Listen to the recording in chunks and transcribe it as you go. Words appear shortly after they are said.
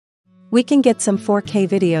We can get some 4K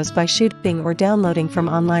videos by shooting or downloading from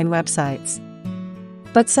online websites.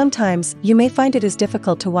 But sometimes, you may find it is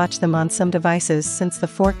difficult to watch them on some devices since the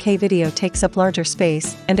 4K video takes up larger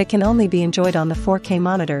space and it can only be enjoyed on the 4K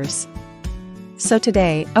monitors. So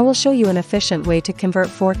today, I will show you an efficient way to convert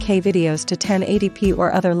 4K videos to 1080p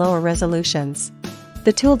or other lower resolutions.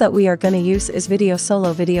 The tool that we are going to use is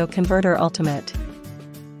VideoSolo Video Converter Ultimate.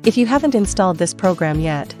 If you haven't installed this program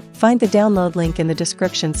yet, find the download link in the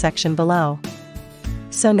description section below.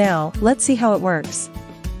 So now, let's see how it works.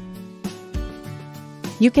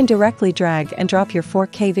 You can directly drag and drop your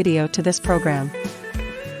 4K video to this program.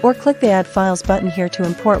 Or click the Add Files button here to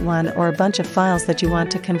import one or a bunch of files that you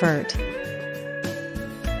want to convert.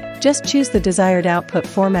 Just choose the desired output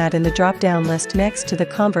format in the drop-down list next to the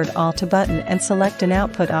Convert All to button and select an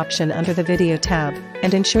output option under the Video tab,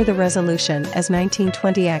 and ensure the resolution as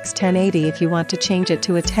 1920x 1080 if you want to change it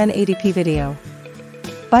to a 1080p video.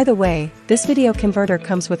 By the way, this video converter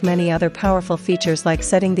comes with many other powerful features like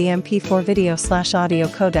setting the MP4 video/audio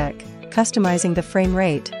codec, customizing the frame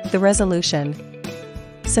rate, the resolution,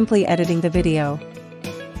 simply editing the video,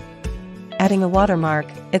 adding a watermark,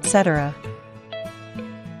 etc.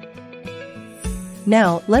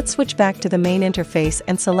 Now, let's switch back to the main interface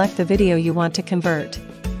and select the video you want to convert.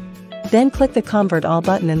 Then click the Convert All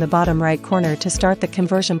button in the bottom right corner to start the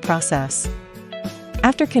conversion process.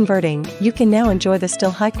 After converting, you can now enjoy the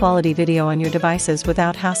still high-quality video on your devices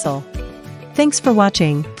without hassle. Thanks for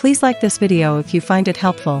watching. Please like this video if you find it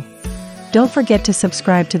helpful. Don't forget to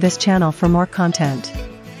subscribe to this channel for more content.